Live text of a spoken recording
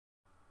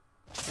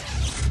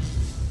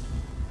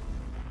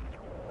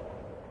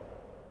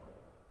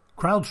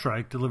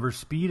CrowdStrike delivers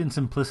speed and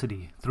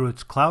simplicity through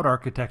its cloud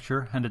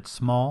architecture and its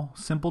small,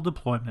 simple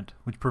deployment,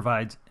 which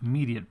provides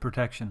immediate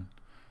protection.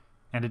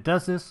 And it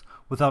does this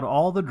without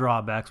all the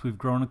drawbacks we've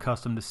grown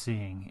accustomed to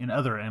seeing in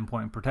other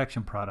endpoint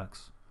protection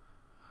products.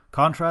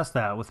 Contrast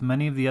that with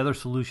many of the other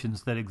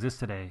solutions that exist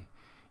today.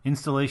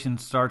 Installation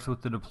starts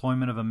with the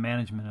deployment of a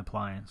management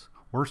appliance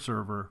or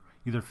server,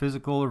 either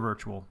physical or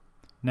virtual.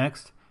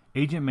 Next,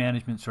 agent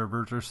management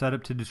servers are set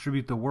up to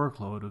distribute the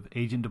workload of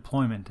agent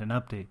deployment and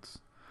updates.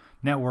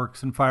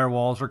 Networks and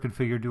firewalls are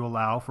configured to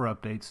allow for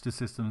updates to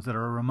systems that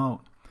are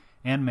remote,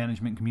 and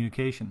management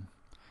communication.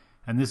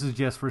 And this is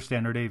just for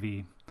standard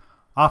AV.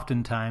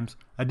 Oftentimes,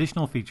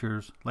 additional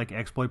features like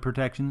exploit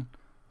protection,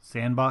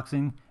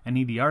 sandboxing, and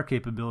EDR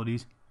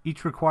capabilities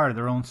each require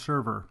their own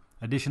server,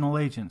 additional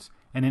agents,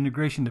 and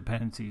integration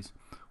dependencies,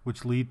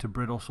 which lead to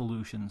brittle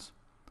solutions.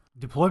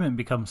 Deployment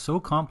becomes so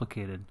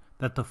complicated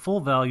that the full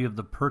value of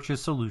the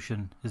purchased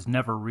solution is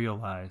never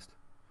realized.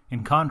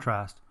 In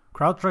contrast,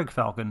 CrowdStrike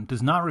Falcon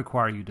does not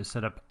require you to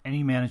set up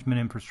any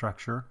management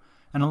infrastructure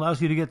and allows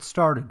you to get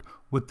started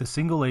with the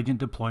single agent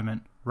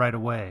deployment right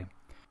away,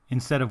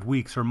 instead of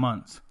weeks or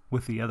months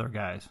with the other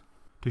guys.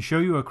 To show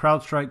you a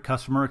CrowdStrike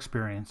customer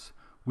experience,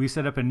 we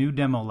set up a new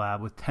demo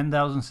lab with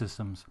 10,000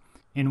 systems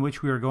in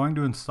which we are going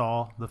to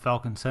install the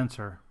Falcon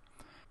sensor.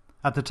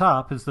 At the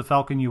top is the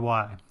Falcon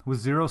UI with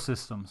 0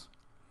 systems.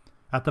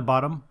 At the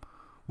bottom,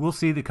 we'll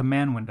see the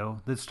command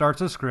window that starts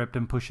a script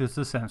and pushes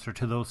the sensor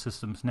to those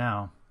systems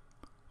now.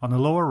 On the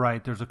lower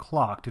right, there's a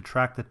clock to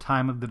track the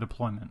time of the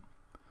deployment.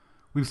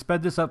 We've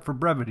sped this up for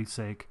brevity's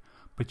sake,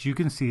 but you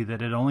can see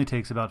that it only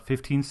takes about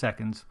 15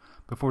 seconds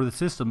before the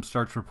system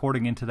starts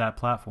reporting into that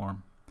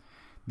platform.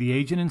 The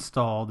agent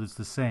installed is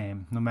the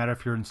same, no matter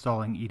if you're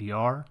installing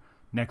EDR,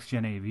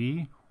 Next-Gen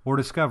AV, or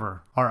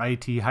Discover, our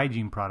IT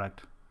hygiene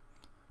product.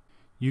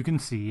 You can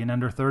see in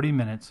under 30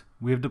 minutes,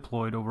 we have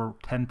deployed over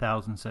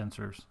 10,000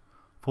 sensors,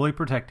 fully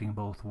protecting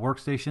both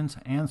workstations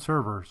and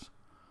servers.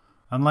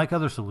 Unlike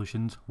other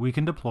solutions, we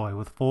can deploy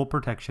with full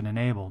protection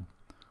enabled.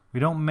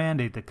 We don't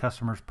mandate that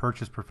customers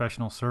purchase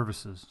professional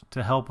services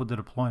to help with the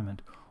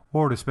deployment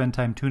or to spend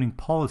time tuning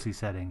policy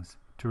settings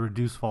to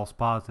reduce false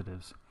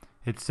positives.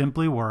 It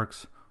simply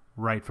works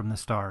right from the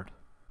start.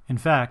 In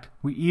fact,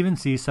 we even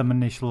see some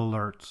initial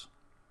alerts.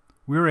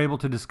 We are able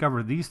to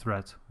discover these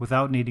threats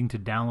without needing to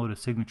download a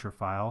signature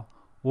file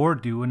or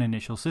do an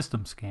initial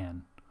system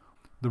scan.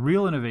 The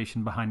real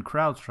innovation behind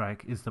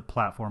CrowdStrike is the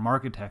platform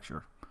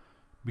architecture,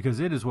 because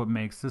it is what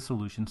makes the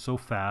solution so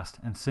fast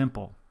and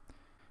simple.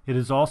 It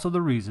is also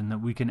the reason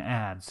that we can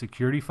add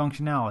security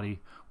functionality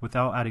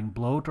without adding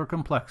bloat or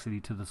complexity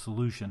to the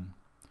solution.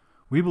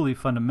 We believe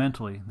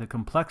fundamentally that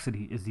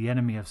complexity is the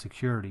enemy of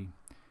security.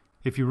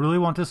 If you really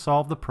want to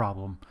solve the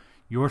problem,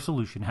 your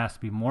solution has to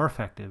be more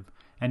effective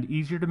and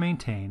easier to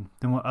maintain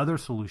than what other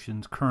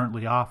solutions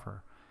currently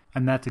offer,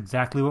 and that's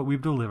exactly what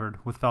we've delivered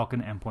with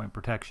Falcon Endpoint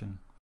Protection.